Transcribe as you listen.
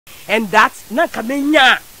and that na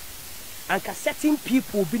kamenya and certain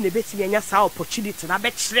people be nebeti nya sa opportunity na be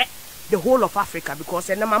the whole of Africa, because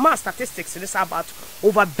and mama statistics is about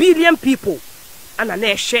over billion people and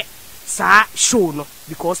na share sa show no,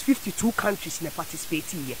 because 52 countries na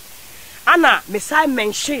participating here. Anna Messiah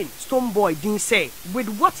mentioned Stonebwoy didn't say with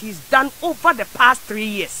what he's done over the past 3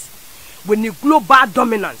 years with the global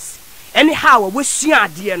dominance. Anyhow, we see I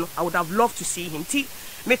would have loved to see him.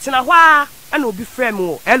 Metinahwa and will be friend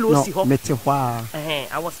more. LOC no, Metihwa.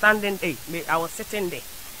 I was standing I was sitting there.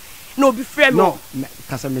 No be friend no,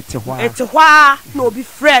 Casa Metihwa. Metihwa no be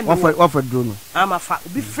friend. What for do no? I'm a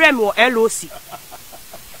be friend more LOC.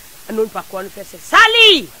 And no pakwan say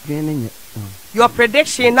Sally. Your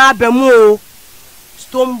prediction now Bemo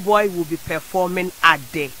Stonebwoy will be performing at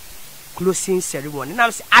the closing ceremony. Now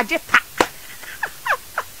say Ajeta.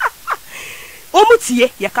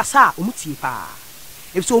 Omutie yakasa omutie pa.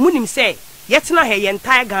 If so munim say yetna he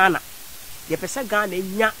entire Ghana. Ye pese Ghana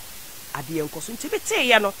nya ade enkoso ntibete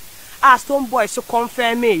ye no. Stonebwoy so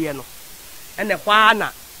confirm me ye no. Ene hwa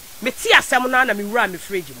na meti asem na na me wura me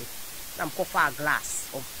fridge mu. Na mkofa a glass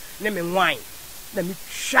of na me wine. Na me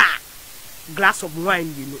twa glass of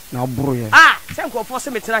wine you know. Na bro ye. Say nkofo se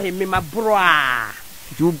metena he me ma bro a.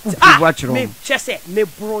 You watch wrong. Me just say me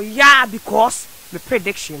bro ya because me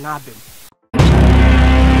prediction na bem.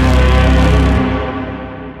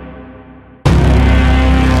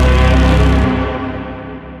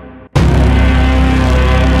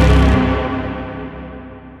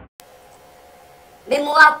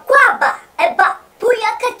 Memoa kwaba eba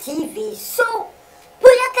Puyaka TV so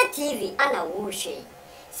Puyaka TV ana wushe.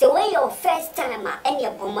 So when your first time any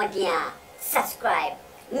abomadia subscribe.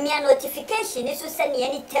 Me notification is to send me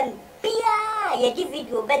anytime bia ye di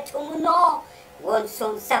video beto no. One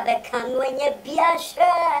son sabe kan when ye bia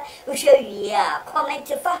share. Ushia comment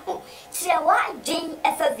fa ho. Serwaa jin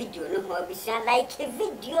efa video no ho bi like a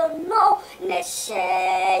video no na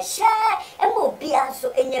share e mo bia so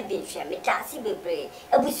enya bi hwe me tasi bebre.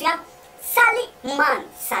 Abusia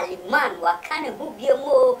Mann wakane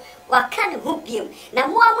hubiem na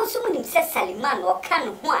mo amusumu nim se Mann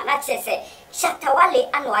wakane ho na chese Shatta Wale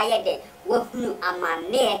ano ayede wahunu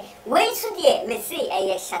amane we so de me say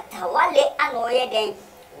eye Shatta Wale ano ayede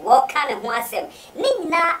wakane ho asem ni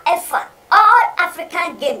nyina efa all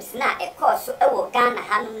African games na e course so e wo Ghana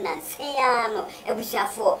hanum na nsia no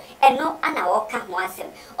ebusiafo eno ana woka ho asem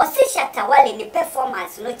o se Shatta Wale ni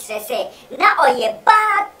performance no kire say na oye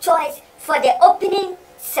bad choice for the opening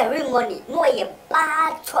ceremony. No a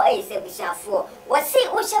bad choice ebusiafo was say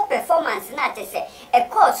osha performance na say e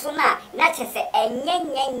course na say nye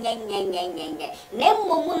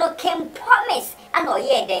nemu no can promise ano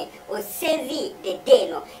ye den o save the day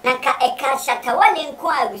no nanka e ka Shatta Wale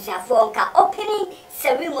nko ebusiafo nka opening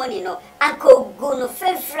ceremony no anko go no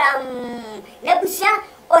fefram nebusia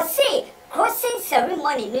o say crossing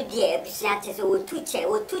ceremony no dia ebusia tese o tuche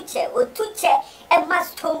e ma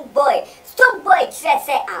Stonebwoy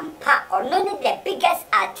say ampa or no the biggest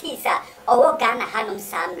artist or Ghana hanum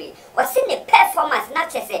samri was in the performance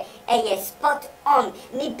not just a spot on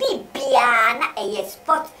ni bia na a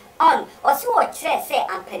spot on or so what say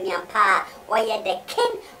ampanyampa or the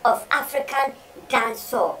king of African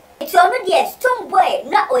dancehall. It's already a Stonebwoy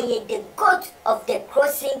not only the god of the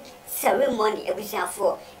crossing ceremony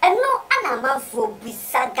ebusiafo and no anamanfo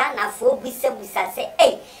bisa Ghana fo bisa say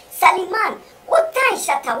hey Saliman what time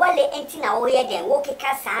Shatta Wale entina wo ye den wo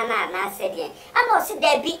keka sana na asede ana o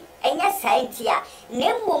there be enya saintia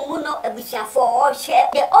na mmomu no ebusiafo o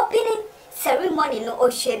hwe the opening ceremony no o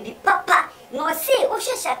hwe bi papa no say o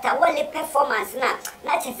hwe Shatta Wale performance na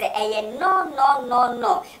chese eye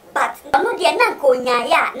no but no de na ko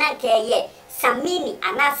nyaaya na ke ye Samini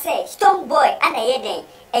anase Stonebwoy ana ye den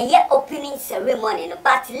eye opening ceremony no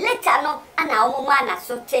but later no ana o mama na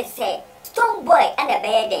so say Stonebwoy ana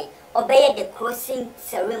be den obey the crossing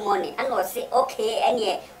ceremony and was say okay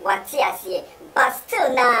any what here but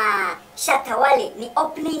still na Shatta Wale the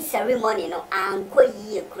opening ceremony no anko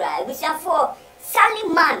ye cry we say for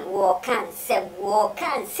Mann walkan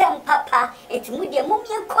sem papa it mudia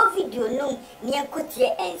mumia covid you no near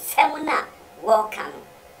kotie and semina walkan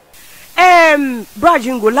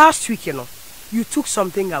Brajingo last week you took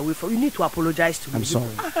something away from you need to apologize to me. I'm sorry.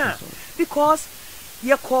 Because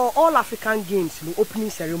you call all African games the opening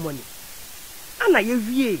ceremony. And I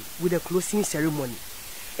wie with the closing ceremony.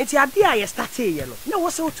 It's the idea you started, Now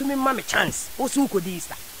what's out to me, mammy chance? What's who could this?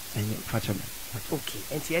 Okay,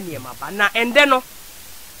 and the end and then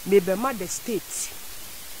maybe the state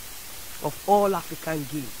of all African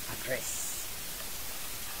game address.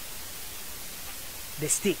 The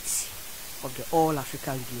state of the all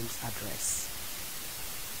African games address.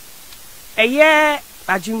 a year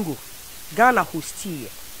Ajingo, Ghana hosted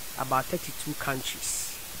about 32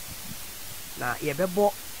 countries. Now,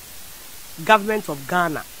 yebebo government of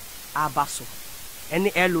Ghana, Abaso,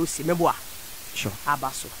 any LOC, meboa, Sure.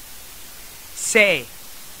 Abaso. Say,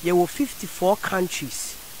 there were 54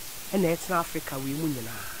 countries in Eastern Africa, we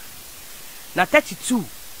munina. Now, 32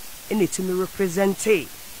 in it to represent a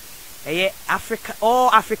year Africa, all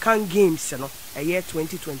African games, you know, a year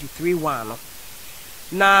 2023 one.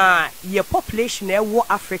 Now, your population in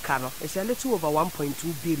Africa no, is a little over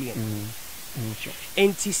 1.2 billion. Sure.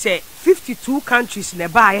 And he say 52 countries in the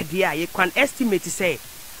bar there, you can estimate to say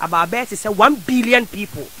about 1 billion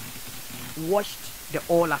people watched the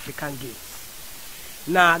All African Games.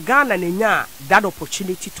 Now, Ghana nenya that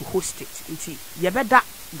opportunity to host it. Inti, you better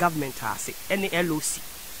government has it, any LOC.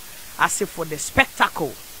 I say for the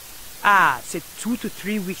spectacle, say 2 to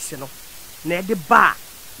 3 weeks, you know, near the bar,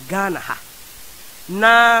 Ghana ha.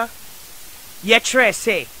 Now, yetre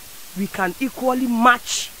say we can equally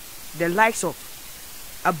match the likes of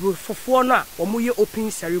Abrufofona or Muye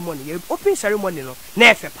opening ceremony. Opening ceremony no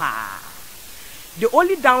nefe pa. The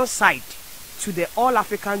only downside to the All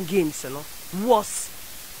African Games, you know, was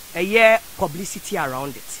a year publicity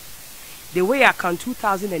around it. The way I can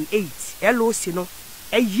 2008, LOC, you know,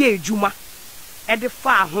 a year Juma. At the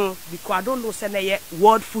far home, because I don't know, say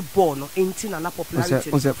world football no ain't in a popularity.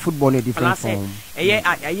 Was a football a different form? A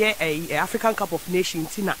African Cup of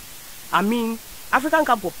Nations in I mean, African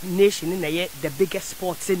Cup of Nations in a year the biggest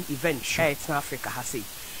sporting event in Africa has say.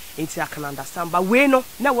 Into I can understand, but we no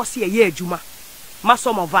now was a year Juma. Ma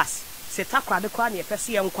some of us say takwa de kwa ne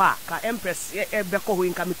pese yankwa ka empress beko ho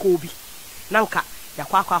nka mikobi. Nanka ya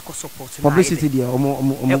kwa support publicity there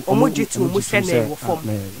omo jitu mu sene wo form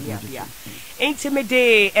yeah intimate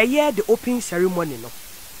a year the opening ceremony no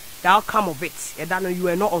the outcome of it you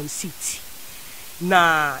were not on seat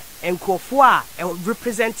na enkofo a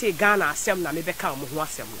represent Ghana asem na me beka mo ho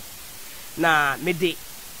asem no na me de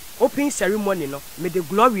opening ceremony no me de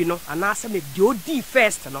glory no ana asem me de odi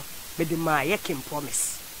first no me de my yekin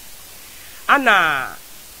promise ana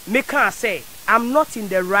me can say I'm not in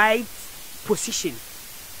the right position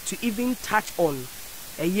to even touch on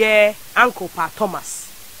a year Uncle Pa Thomas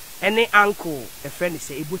any uncle a friend is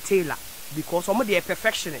a Taylor because some of the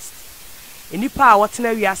perfectionist in the power what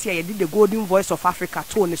we are saying I did the golden voice of Africa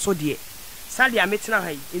tone so dear sadly I met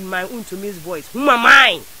in my own to miss voice whom am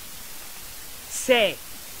I say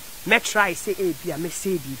me try say a me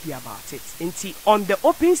say be about it until on the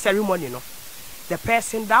opening ceremony no the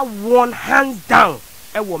person that won hands down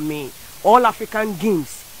me All African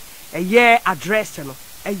Games a year address, you know,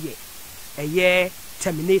 a year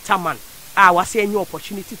Terminator Man. I was saying new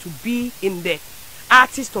opportunity to be in the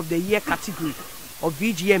Artist of the Year category of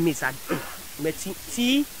VGMAs at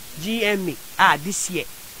TGMA this year.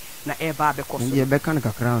 Na eba because yeah, bekan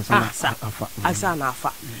kakra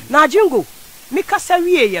afa. Na jingo, mika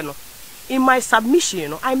sawie you know. In my submission, you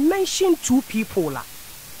know, I mentioned 2 people la.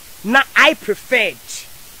 Na I preferred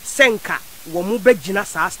Senka wo mu begina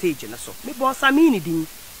sa stage na so. Me bo samini din.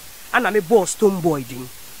 And I'm a boss Stonebwoy ding.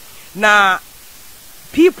 Na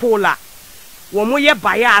people la womo ye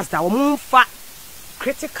biased that womo fa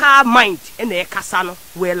critical mind in the kasano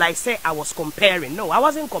where like say I was comparing. No, I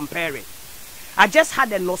wasn't comparing. I just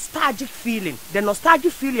had a nostalgic feeling. The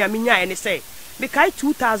nostalgic feeling I mean and say because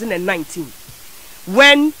 2019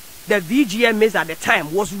 when the VGMAs at the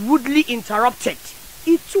time was rudely interrupted,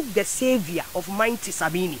 it took the savior of Mighty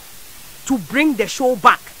Sabini to bring the show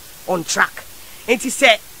back on track. And he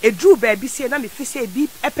said, a Drew baby say, na me fi say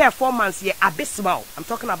a performance ye abysmal. I'm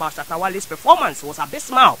talking about Shatta Wale's performance was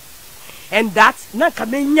abysmal. And that na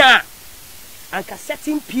kamenya and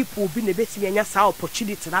certain people be ne beti nya sa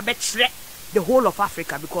opportunity na be chere the whole of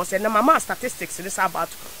Africa because and mama statistics is about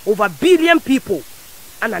over 1 billion people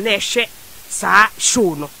and na share sa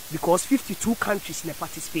show no because 52 countries ne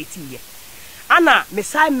participating here. Anna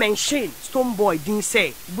Messiah mentioned Stonebwoy didn't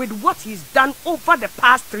say with what he's done over the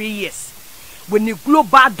past 3 years. When the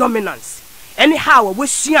global dominance, anyhow, we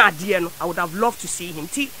see I would have loved to see him.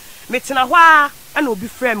 Metina and will be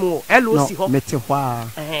friend LOC.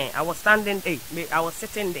 I was standing I was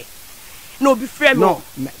sitting there. No be friend no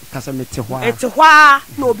kasa metihwa. Etihwa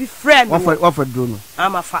no be friend. What for do no?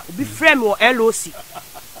 I'm a fa be friend LOC.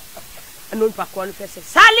 And no pa confess.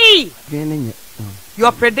 Sally.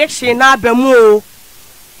 Your prediction na bemu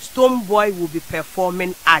Stonebwoy will be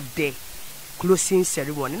performing at the closing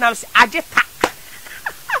ceremony. Now say ajeta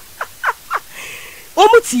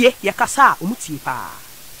omutie yakasa omutie pa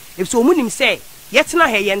if so omunim say yetena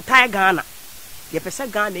he entire Ghana ye pese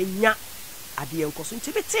Ghana nya ade enkoso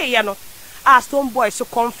ntibete ye no Stonebwoy so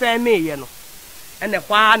confirm ye no ene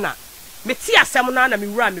hwa na me ti asem na me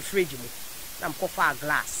wura me fridge mu na me kofa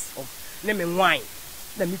glass of na me wine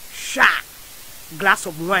na me twa glass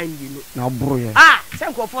of wine you know na bro ye say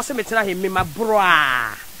nkofo se me tena he me ma bro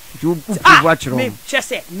you watch wrong me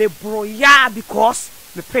chese me bro ya because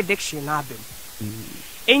the prediction na bem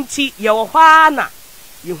enti ye wo hwa na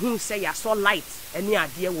ye hu say ya so light any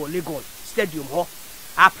ade wo Legon stadium ho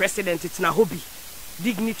our president tena hobby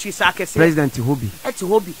dignitaries akese president hobby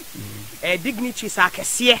dignitaries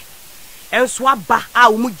akese enso aba a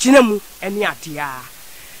wo mu gina mu any ade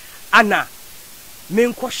ana me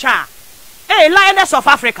nkosha Lioness of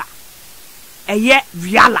Africa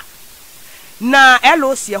Riala na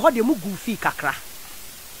LOC ho de mu gufi kakra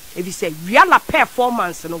if you say Riala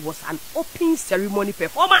performance no was an open ceremony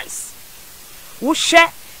performance wo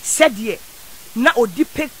share said ye na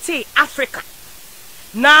odipicte Africa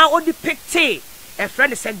na odipicte a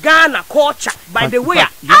friend is a Ghana culture by the way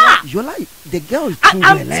you like the girl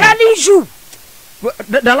I'm telling you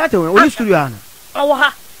the latter only studio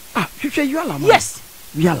Riala yes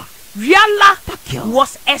Riala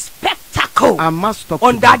was a spectacle I must stop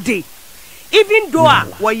on that day. Even though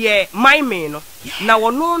my man now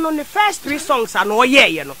no the first 3 songs are no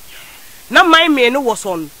you know. Now my man was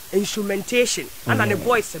on instrumentation and the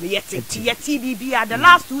voice and yet TBB are the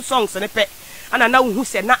last 2 songs and now who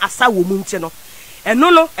said na asa woman no and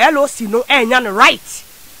no LOC no right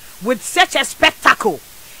with such a spectacle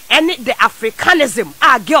and the Africanism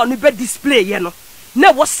girl no be display you know.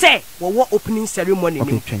 Never say what opening ceremony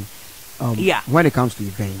okay, when it comes to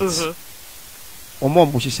events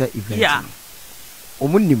omo say events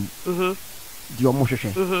omunim the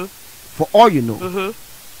omo for all you know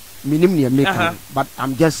minim ne make but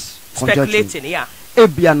I'm just speculating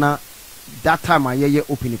ebiana that time I hear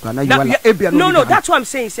opening na you are no that's what I'm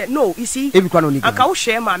saying say no you see ebikwa no ni anka wo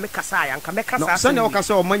share ma me kasa anka me kasa so na wo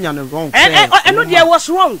kasa o manya no wrong and no there was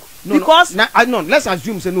wrong because no let's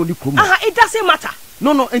assume say no ni krom it doesn't matter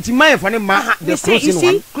no enti my for ma the closing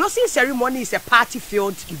one closing ceremony is a party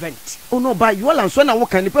filled event no but you all so na wo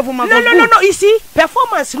kan the performance no you see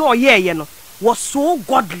performance no you know was so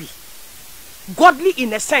godly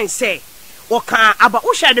in a sense say okay about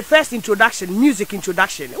who shared the first introduction music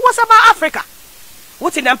introduction it was about Africa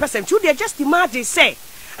what in them person you they just imagine say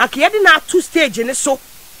and kiyedi na 2 stage in so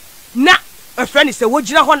na a friend is a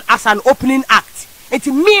wojina hon as an opening act and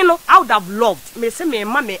me no I would have loved me say me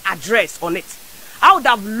mama address on it I would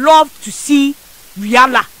have loved to see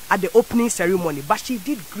Riala at the opening ceremony but she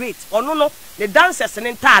did great oh no the dancers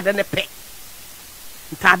and tad and the pay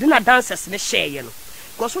tad na dancers ne share you know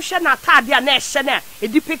because we share na tad ya na share na e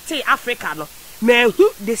depict Africa no me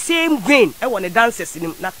hu the same grain e won the dancers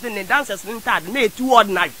in nothing the dancers in tad na too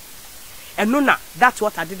ordinary and no na that's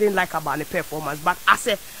what I didn't like about the performance but as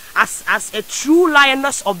a true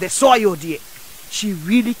lioness of the soil dear she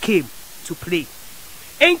really came to play.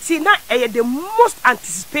 And na the most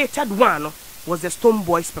anticipated one was the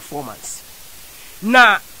Stonebwoy's performance.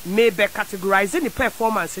 Now, maybe categorizing the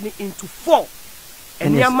performance into 4.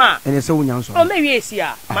 And it's so young. Oh, maybe yes,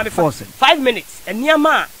 yeah. 5 minutes. And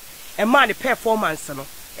Yama, a man the performance.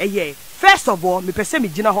 First of all, me person me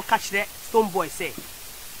jina ho catch the Stonebwoy say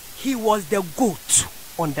he was the goat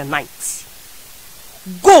on the night.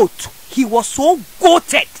 Goat. He was so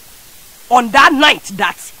goated on that night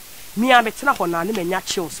that me am betena ho na ne menya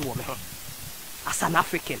chills wo me as an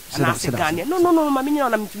African and as a Ghanaian no ma me na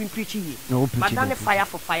me preach yi but then fire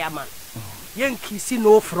for fireman yen kissy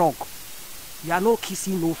no frog you are no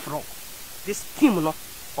kissing no frog this theme no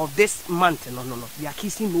of this month no you are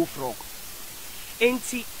kissing no frog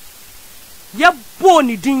enti ya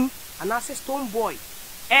boni din and as a Stonebwoy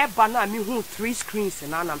e ba na me hu 3 screens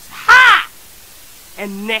and am ha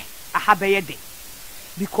and ne ahabeye de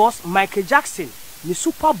because Michael Jackson the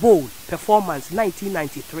Super Bowl performance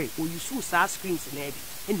 1993 or you saw screens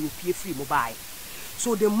and you pay free mobile.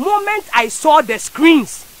 So the moment I saw the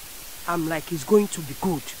screens, I'm like it's going to be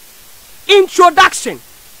good. Introduction.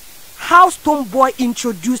 How Stonebwoy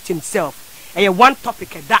introduced himself. And one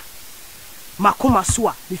topic at that. Makoma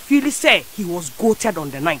Sua, the feel say he was goated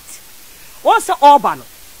on the night. Also Urban,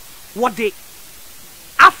 what the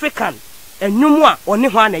African and Numwa or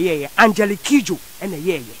Nihana Angelique Kijo and a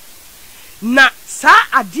ye. Na sa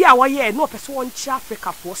adia wa ye no person won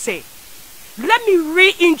Africa for say let me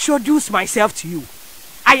reintroduce myself to you.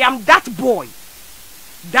 I am that boy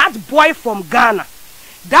from Ghana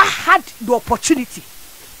that had the opportunity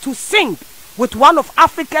to sing with one of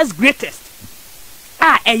Africa's greatest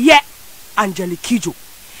Angelique Kijo.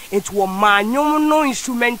 It was manyum no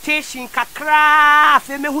instrumentation kakra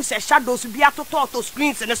feme who say shadows be atoto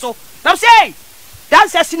screens and so now say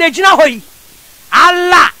that's a sinejina hoy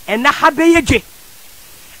Allah and na habeyeje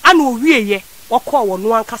and no wie ye wako wo no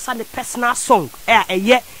ankasa ne personal song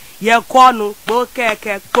ye call no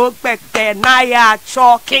bokeke na ya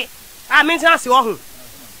choke I mean say wo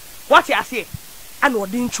what you say and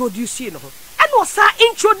what introduce you no and what sa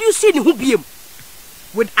introduce you who biem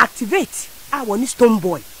would activate one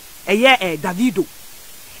Stonebwoy Davido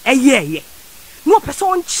no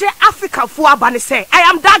person che Africa for abane say I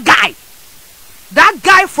am that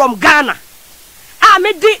guy from Ghana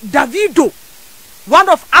Amede Davido one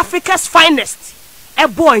of Africa's finest a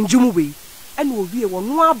boy in Jumuwe and will be one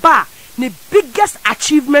aba the biggest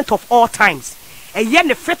achievement of all times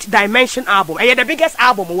the Fifth Dimension album the biggest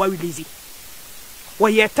album we release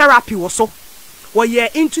where therapy was so where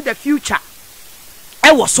into the future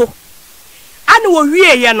was so and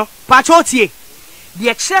we no pachotie the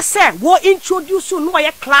excess say we introduce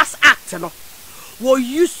no class act no we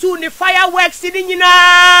use the fireworks in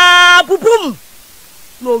boom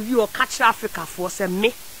no you catch Africa for say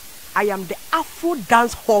me I am the Afro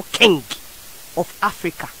dance hall king of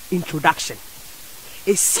Africa introduction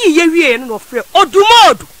e see ye no free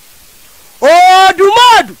odumodu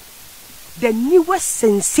the newest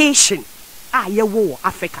sensation ye wo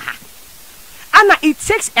Africa and it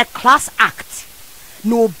takes a class act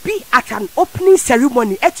no be at an opening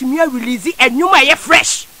ceremony etimi release enuma ye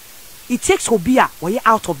fresh it takes obia we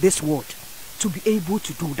out of this world to be able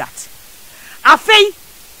to do that afei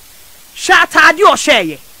Shatta di o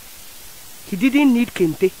share he didn't need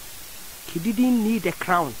kente he didn't need a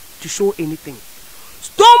crown to show anything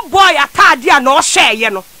Stonebwoy atade no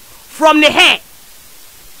share no from the hair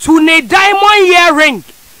to the diamond earring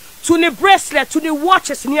to the bracelet to the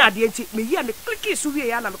watches ni ade enti me here me click so wie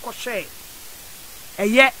ya na me ko share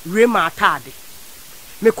Rema atade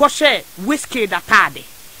me ko share whiskey atade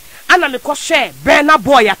ana me ko share Burna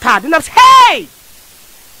Boy atade na hey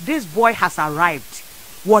this boy has arrived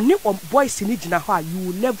one boys in Ghana you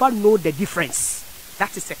will never know the difference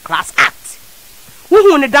that is a class act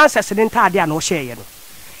who the dancers in atade no share no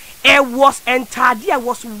it was entirely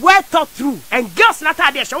was well thought through and girls not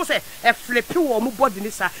there she say a flip you or body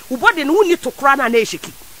this who body no need to cry na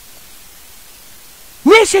shiki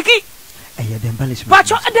me shiki but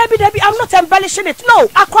Debbie I'm not embellishing it no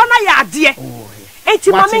akwana ya ade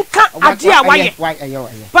enti mama nka ade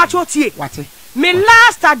why but what me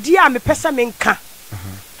last ade me pesa me nka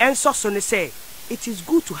and so say it is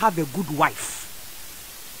good to have a good wife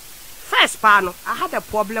first pano I had a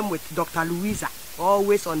problem with Dr. Louisa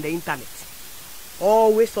always on the internet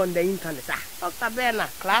Dr. Bernard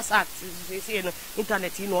class act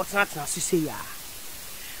internet you know what's not to say ya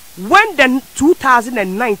when the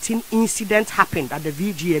 2019 incident happened at the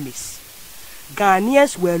VGMS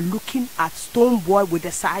Ghanaians were looking at Stonebwoy with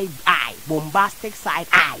a side eye bombastic side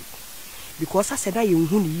eye because I said I you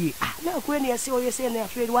ye na when you say you say na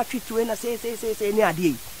afraid what treat you na say ni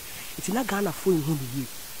ade it's not Ghana for you ye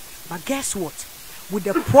but guess what with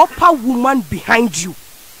the proper woman behind you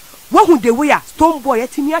what the way Stonebwoy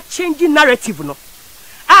etimi changing narrative no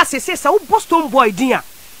say so Stonebwoy dia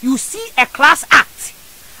you see a class act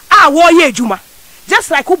wo ye juma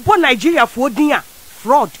just like who born Nigeria for dia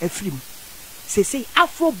fraud and film say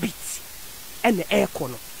Afrobeat and the air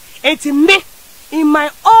corner and me in my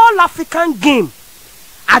all African game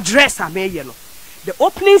address Amihere no the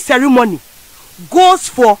opening ceremony goes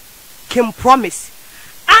for King Promise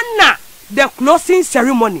Anna the closing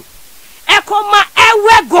ceremony Ekoma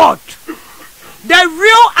Ewe God the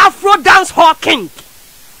real Afro dance hall king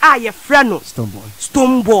your friend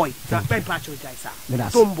Stonebwoy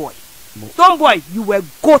Stonebwoy you were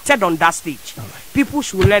goated on that stage people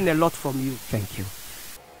should learn a lot from you thank you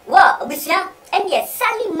well Bishia and yes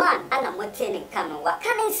Sally Mann and I'm watching coming what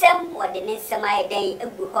can some what the next my day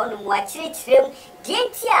honum watch it film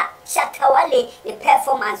Gentia Shatta Wale the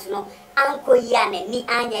performance no Uncle Yane ni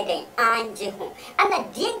anya den anje ho ana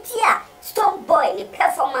Gentia Stonebwoy the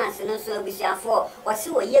performance no so Bishia for was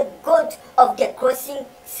ye god of the crossing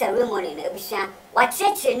ceremony no Bishia watch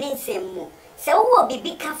it ni nsemu se wo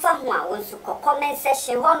bibi ka fa ho a won so comment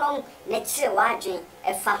section honom na kire wadwen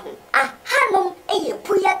e fa ho hanom eye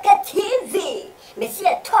Puyaka TV me see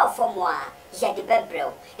a top for moi ya de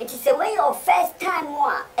bebrel it is a way your first time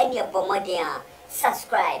moi and your bomodea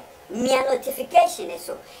subscribe me a notification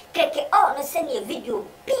so click on no send your video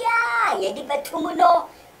bia ya de betumu no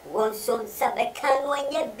won so sabekan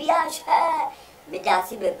won ye bia sha me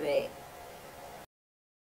dasi bebre